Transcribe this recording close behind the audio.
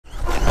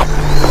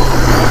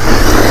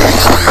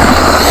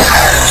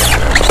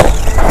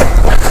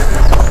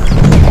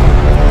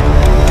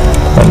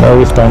No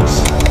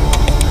response,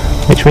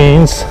 which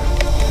means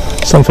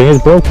something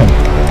is broken.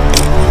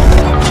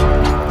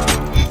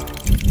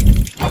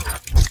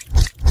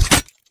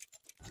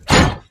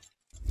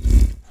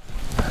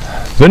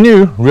 The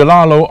new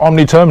Rlaarlo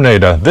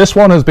Omni-Terminator. This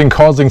one has been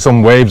causing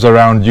some waves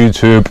around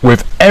YouTube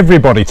with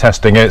everybody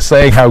testing it,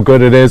 saying how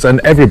good it is,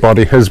 and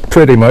everybody has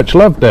pretty much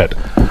loved it.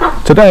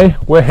 Today,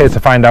 we're here to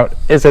find out,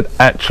 is it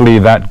actually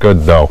that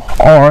good though?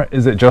 Or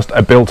is it just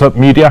a built-up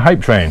media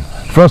hype train?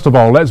 First of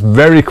all, let's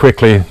very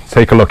quickly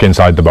take a look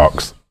inside the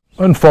box.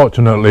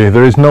 Unfortunately,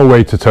 there is no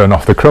way to turn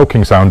off the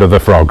croaking sound of the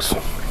frogs.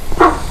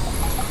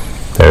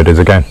 There it is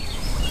again.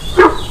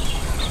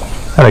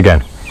 And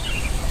again.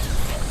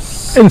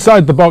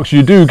 Inside the box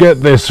you do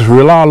get this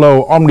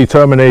Rlaarlo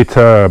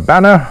Omni-Terminator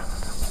banner.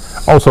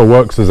 Also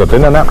works as a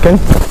dinner napkin.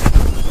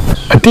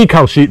 A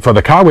decal sheet for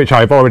the car, which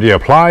I've already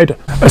applied.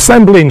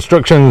 Assembly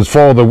instructions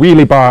for the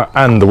wheelie bar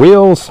and the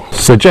wheels.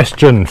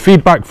 Suggestion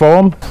feedback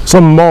form.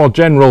 Some more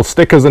general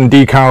stickers and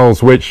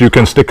decals which you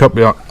can stick up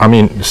your,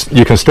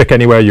 you can stick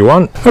anywhere you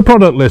want. A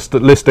product list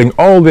listing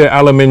all the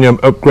aluminium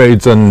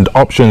upgrades and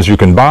options you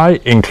can buy,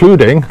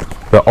 including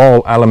the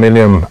all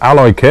aluminium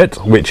alloy kit,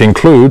 which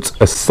includes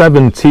a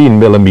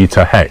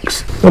 17mm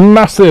hex. A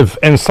massive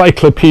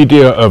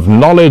encyclopedia of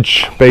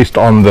knowledge based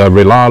on the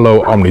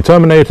Rlaarlo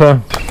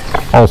Omni-Terminator,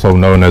 also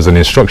known as an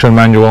instruction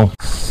manual.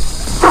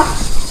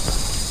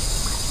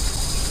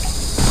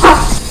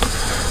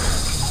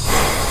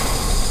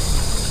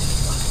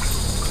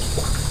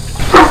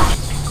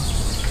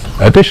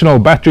 Additional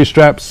battery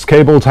straps,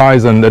 cable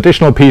ties and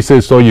additional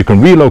pieces so you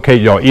can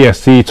relocate your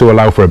ESC to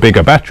allow for a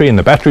bigger battery in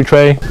the battery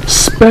tray.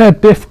 Spare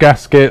diff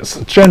gaskets,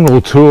 general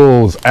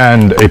tools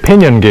and a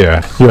pinion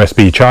gear.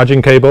 USB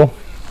charging cable.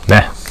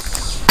 Nah.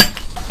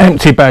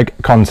 Empty bag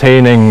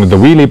containing the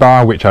wheelie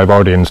bar, which I've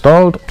already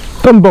installed.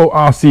 Dumbo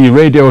RC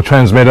radio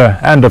transmitter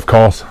and of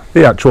course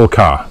the actual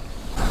car.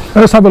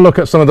 Let's have a look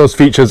at some of those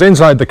features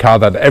inside the car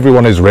that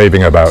everyone is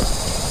raving about.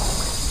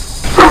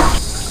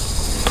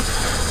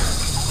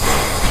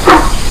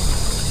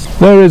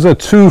 There is a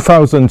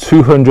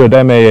 2200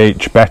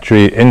 mAh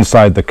battery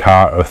inside the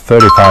car of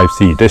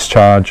 35C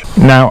discharge.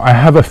 Now I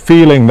have a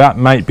feeling that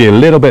might be a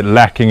little bit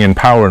lacking in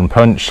power and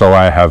punch, so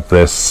I have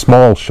this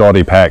small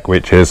shorty pack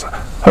which is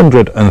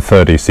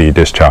 130C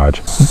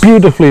discharge.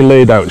 Beautifully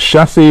laid out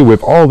chassis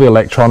with all the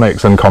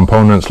electronics and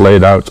components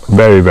laid out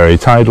very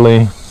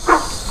tidily.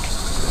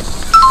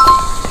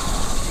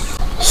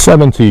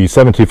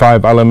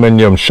 70-75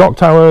 aluminium shock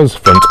towers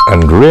front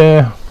and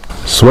rear.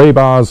 Sway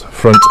bars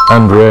front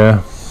and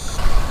rear.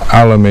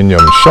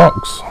 Aluminium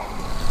shocks,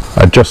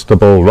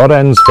 adjustable rod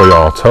ends for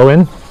your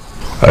towing,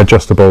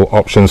 adjustable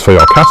options for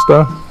your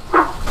caster,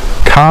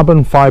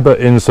 carbon fiber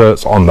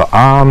inserts on the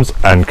arms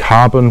and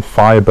carbon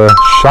fiber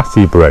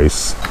chassis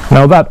brace.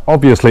 Now that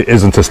obviously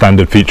isn't a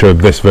standard feature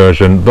of this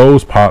version.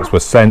 Those parts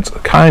were sent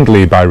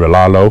kindly by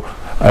Rlaarlo,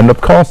 and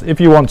of course if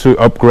you want to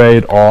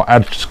upgrade or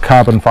add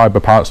carbon fiber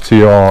parts to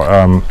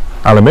your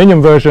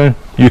aluminium version,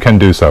 you can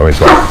do so as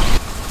well.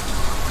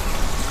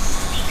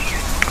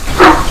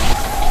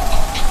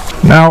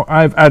 Now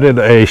I've added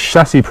a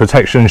chassis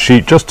protection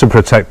sheet just to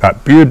protect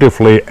that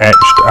beautifully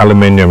etched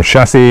aluminium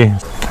chassis.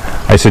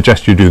 I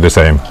suggest you do the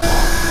same.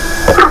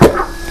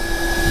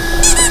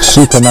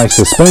 Super nice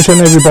suspension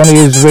everybody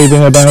is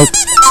raving about.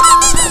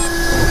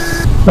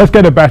 Let's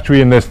get a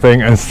battery in this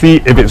thing and see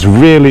if it's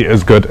really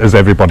as good as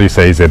everybody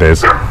says it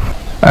is.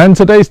 And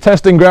today's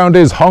testing ground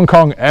is Hong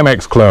Kong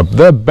MX Club,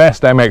 the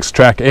best MX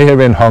track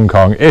here in Hong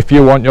Kong. If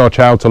you want your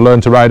child to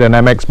learn to ride an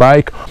MX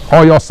bike,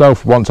 or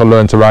yourself want to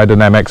learn to ride an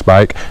MX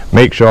bike,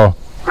 make sure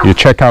you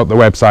check out the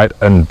website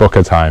and book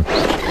a time. Oh,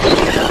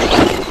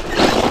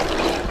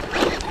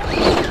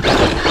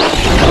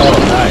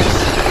 nice.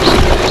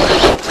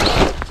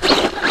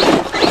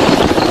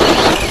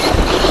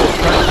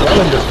 Well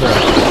in this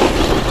track.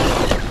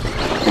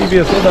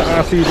 Previous other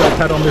RCs I've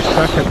had on this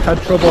track have had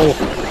trouble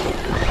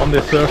on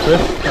this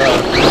surface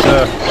with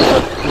the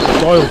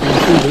soil being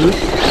too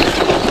loose.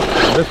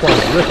 And this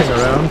one's ripping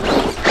around.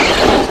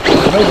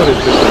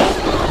 Nobody's business.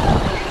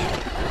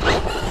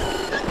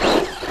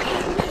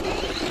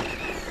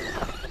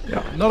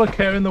 Yeah, not a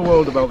care in the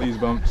world about these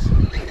bumps.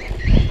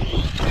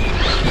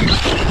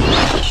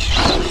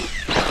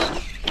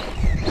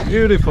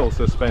 Beautiful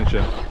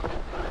suspension.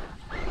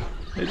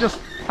 It just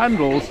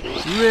handles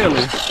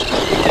really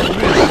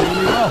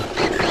well.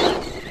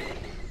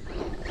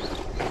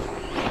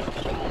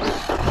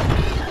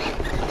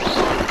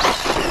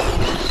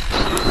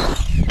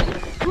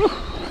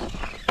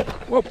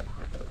 Whoop!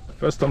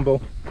 First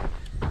tumble.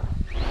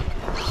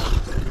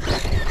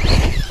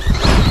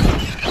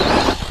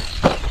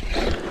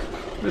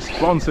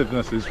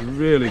 Responsiveness is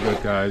really good,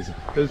 guys.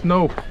 There's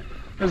no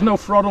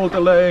throttle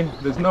delay.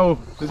 There's no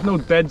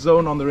dead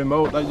zone on the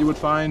remote that you would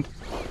find.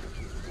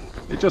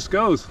 It just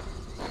goes.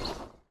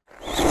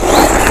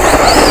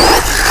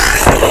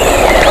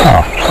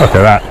 Oh, look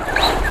at that!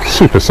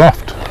 Super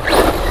soft.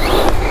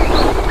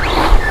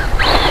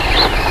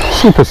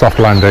 Super soft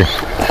landing.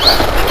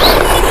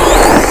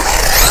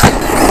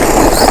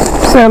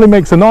 Barely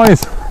makes a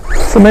noise.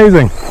 It's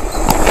amazing.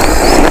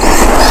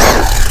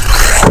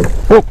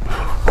 Whoop.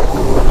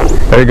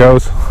 There it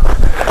goes.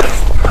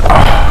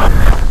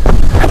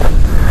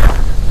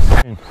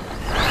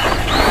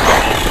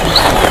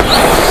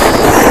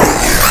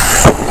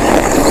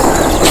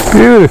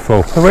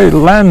 Beautiful. The way it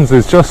lands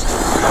is just,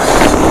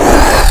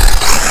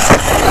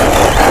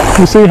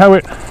 you see how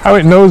it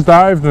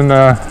nosedived, and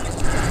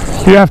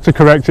you have to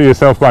correct it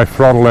yourself by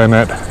throttling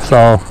it.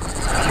 So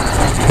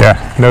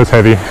yeah, nose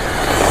heavy.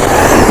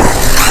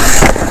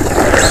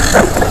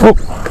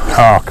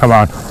 Oh, come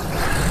on.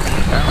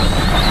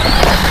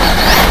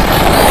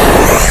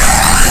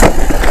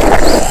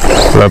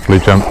 Lovely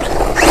jump.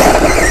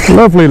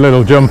 Lovely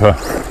little jumper.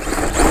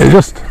 It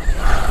just,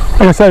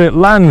 like I said, it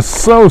lands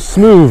so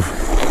smooth.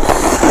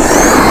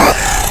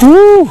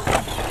 Woo!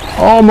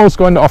 Almost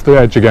going off the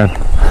edge again.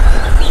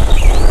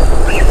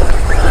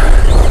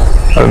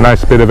 Got a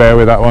nice bit of air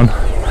with that one.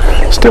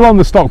 Still on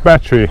the stock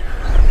battery.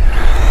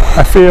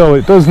 I feel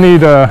it does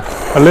need a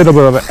little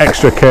bit of an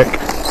extra kick.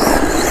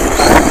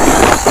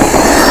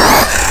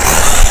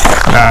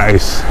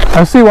 Nice.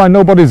 I see why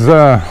nobody's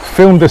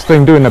filmed this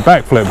thing doing a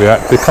backflip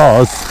yet,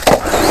 because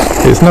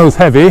it's nose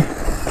heavy,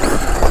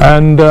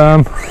 and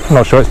I'm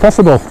not sure it's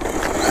possible.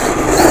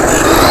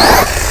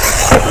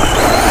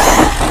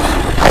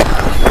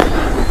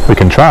 We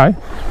can try.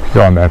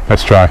 Go on then,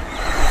 let's try.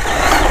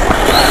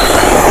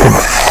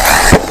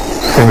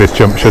 I think this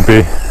jump should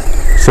be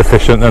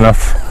sufficient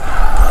enough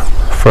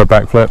for a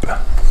backflip.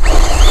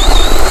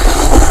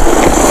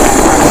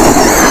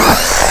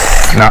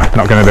 Nah,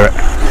 not going to do it.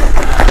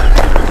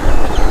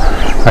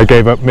 I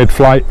gave up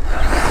mid-flight.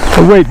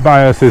 The weight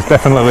bias is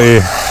definitely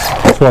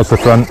towards the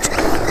front.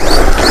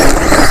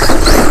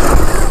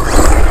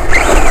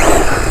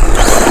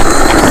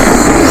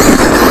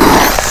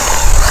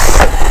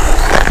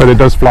 But it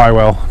does fly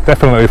well,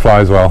 definitely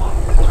flies well.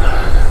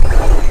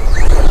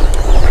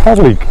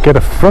 Probably get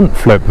a front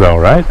flip though,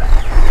 right?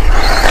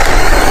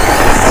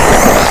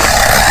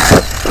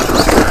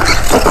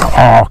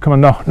 Oh, come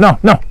on, no, no,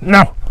 no,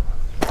 no!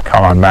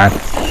 Come on, man.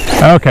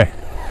 Okay,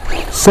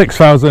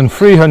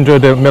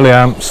 6,300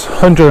 milliamps,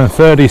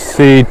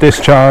 130C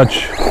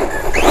discharge,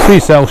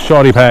 3-cell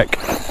shorty pack.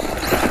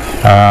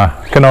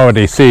 Can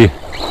already see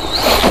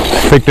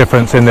big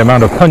difference in the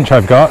amount of punch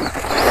I've got.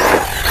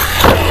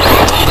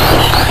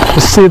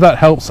 Let's see if that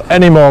helps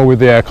any more with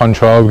the air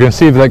control. We can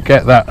see if they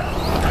get that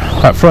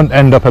front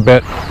end up a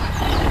bit.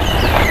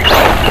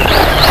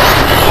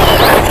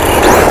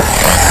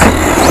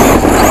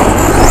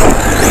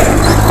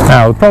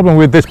 Now the problem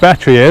with this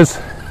battery is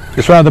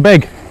it's rather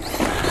big.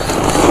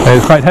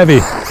 It's quite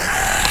heavy.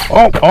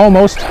 Oh,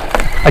 almost.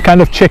 I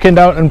kind of chickened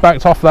out and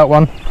backed off that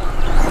one.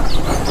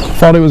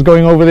 Thought it was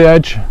going over the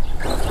edge.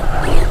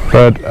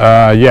 But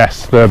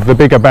yes, the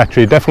bigger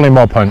battery, definitely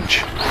more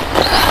punch.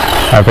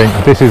 I think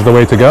this is the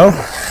way to go.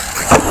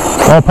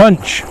 More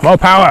punch, more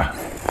power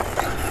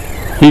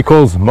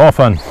equals more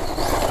fun.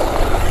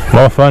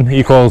 More fun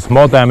equals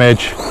more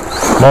damage.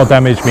 More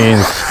damage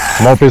means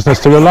more business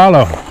to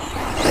Rlaarlo.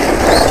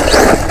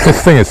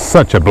 This thing is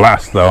such a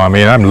blast though. I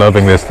mean, I'm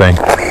loving this thing.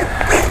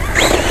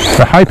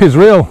 The hype is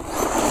real.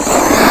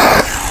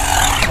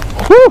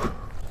 Woo!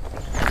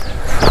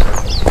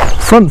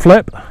 Front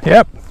flip,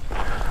 yep.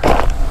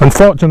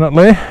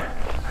 Unfortunately,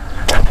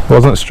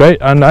 wasn't straight,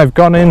 and I've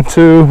gone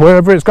into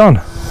wherever it's gone.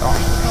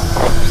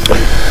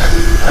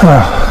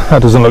 That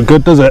doesn't look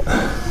good, does it?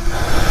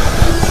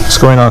 What's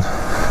going on?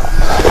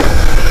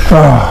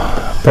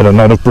 Oh, better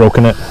not have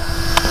broken it.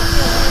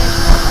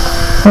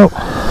 Oh,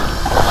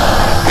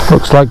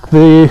 looks like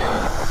the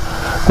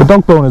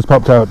dog bone has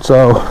popped out,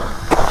 so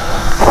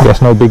I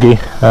guess no biggie.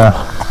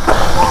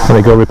 Let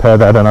me go repair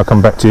that and I'll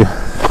come back to you.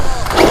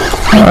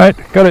 Alright,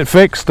 got it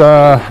fixed.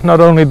 Not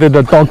only did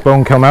the dog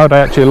bone come out, I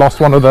actually lost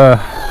one of the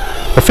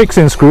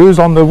fixing screws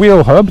on the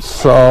wheel hubs,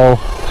 so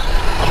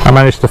I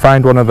managed to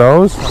find one of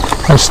those.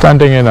 I'm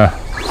standing in a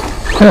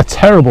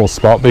terrible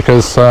spot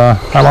because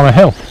I'm on a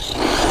hill,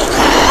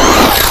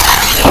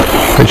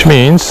 which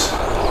means,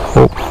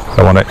 oh,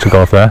 I want it to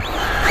go off there,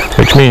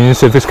 which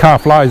means if this car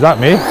flies at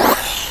me,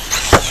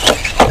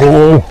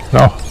 oh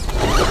no,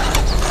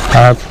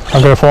 I'm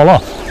going to fall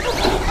off.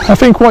 I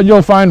think what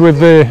you'll find with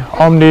the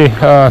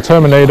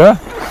Omni-Terminator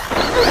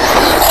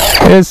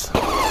is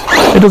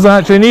it doesn't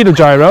actually need a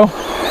gyro.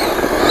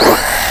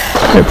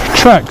 It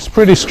tracks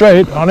pretty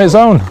straight on its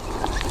own,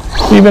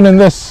 even in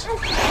this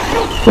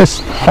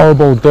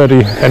horrible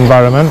dirty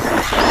environment.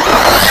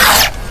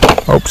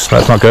 Oops,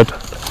 that's not good.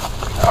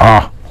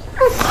 Ah.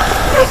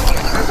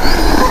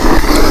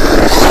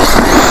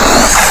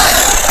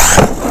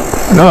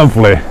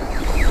 Lovely.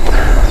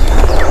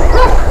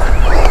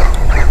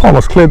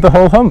 Almost cleared the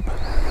whole hump.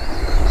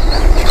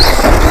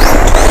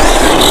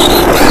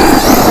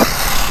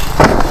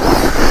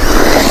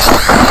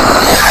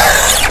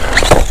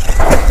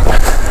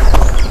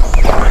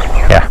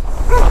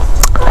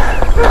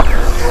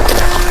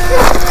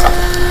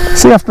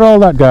 See, after all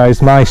that, guys,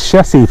 my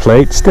chassis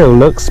plate still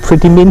looks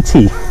pretty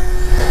minty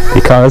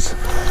because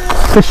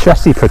the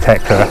chassis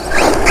protector.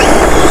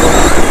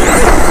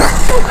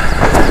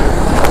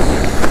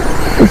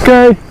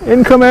 Okay,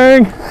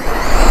 incoming.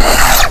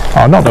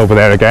 Oh, not over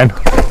there again.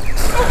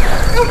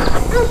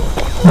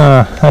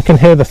 I can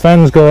hear the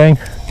fans going,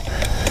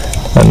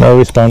 but no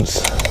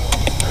response,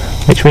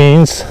 which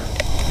means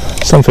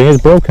something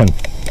is broken.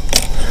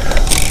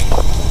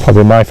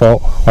 Probably my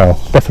fault. Well,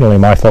 definitely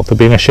my fault for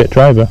being a shit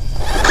driver.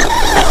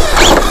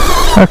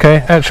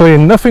 Okay, actually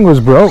nothing was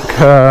broke.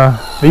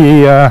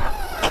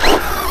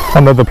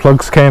 One of the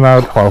plugs came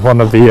out, or one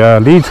of the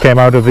leads came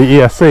out of the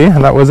ESC,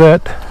 and that was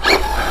it.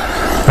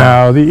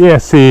 Now the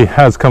ESC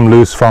has come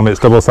loose from its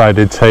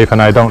double-sided tape,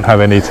 and I don't have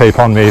any tape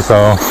on me,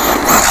 so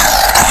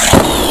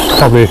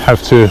probably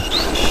have to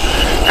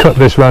cut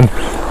this run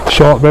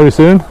short very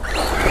soon.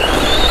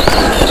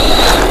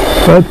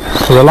 But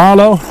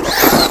Rlaarlo,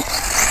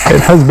 it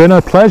has been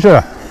a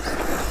pleasure.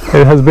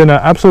 It has been an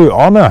absolute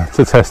honor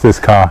to test this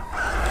car,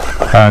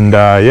 and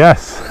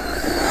yes,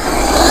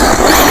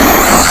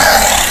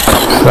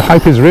 the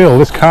hype is real.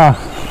 This car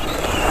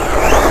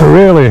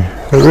really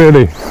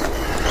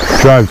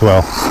drives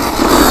well.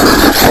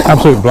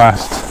 Absolute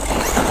blast.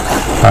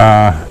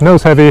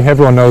 Nose heavy,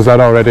 everyone knows that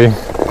already.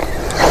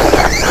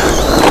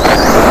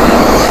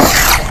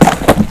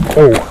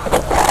 Oh,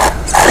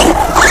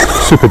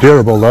 super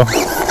durable though.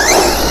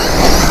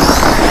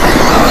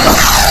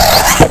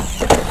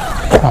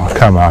 Oh,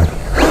 come on.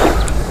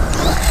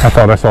 I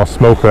thought I saw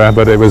smoke there,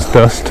 but it was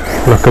dust,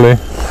 luckily.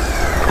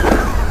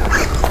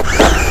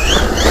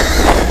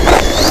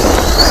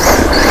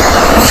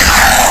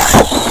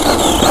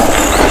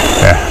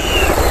 Yeah.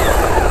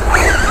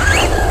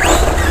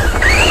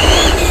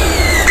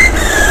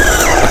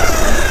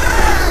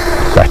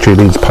 Battery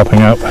leads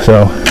popping out,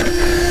 so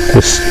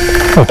this.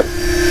 Oh.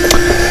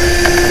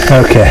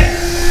 Okay.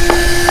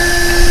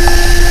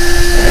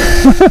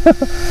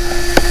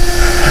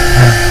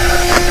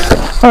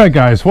 Alright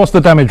guys, what's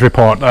the damage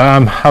report?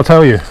 I'll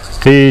tell you.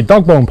 The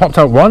dog bone popped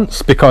out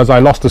once because I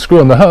lost a screw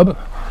on the hub,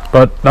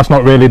 but that's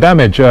not really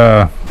damage.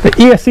 The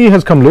ESC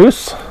has come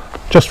loose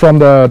just from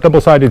the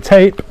double-sided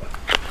tape.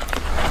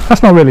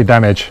 That's not really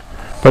damage,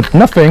 but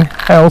nothing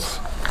else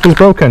is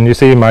broken. You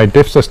see my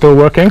diffs are still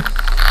working.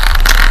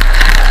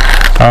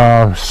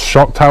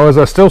 Shock towers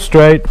are still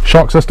straight,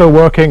 shocks are still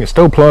working, it's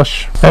still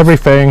plush,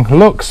 everything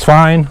looks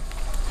fine.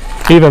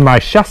 Even my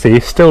chassis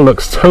still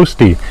looks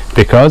toasty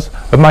because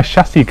of my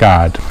chassis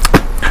guard.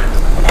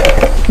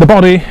 The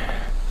body,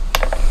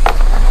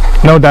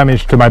 no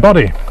damage to my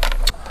body.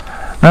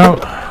 Now,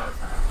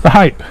 the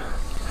hype.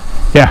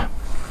 Yeah,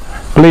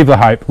 believe the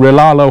hype.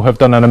 Rlaarlo have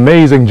done an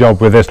amazing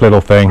job with this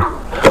little thing.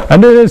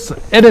 And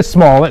it is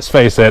small, let's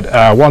face it,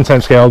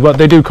 1/10 scale, but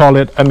they do call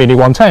it a mini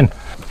 110.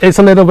 It's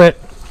a little bit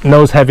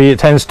nose heavy, it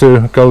tends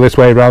to go this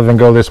way rather than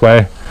go this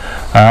way.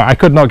 I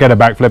could not get a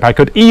backflip. I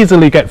could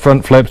easily get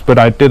front flips, but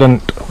I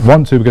didn't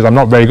want to because I'm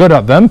not very good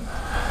at them.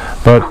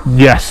 But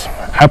yes,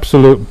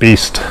 absolute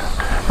beast.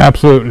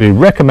 Absolutely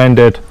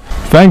recommended.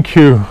 Thank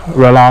you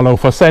Rlaarlo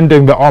for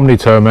sending the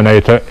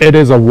Omni-Terminator. It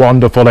is a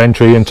wonderful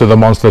entry into the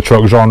monster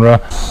truck genre.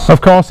 Of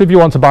course, if you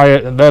want to buy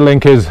it, their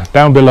link is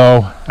down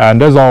below.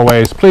 And as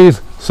always,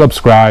 please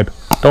subscribe.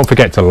 Don't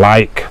forget to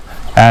like.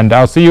 And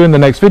I'll see you in the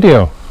next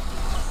video.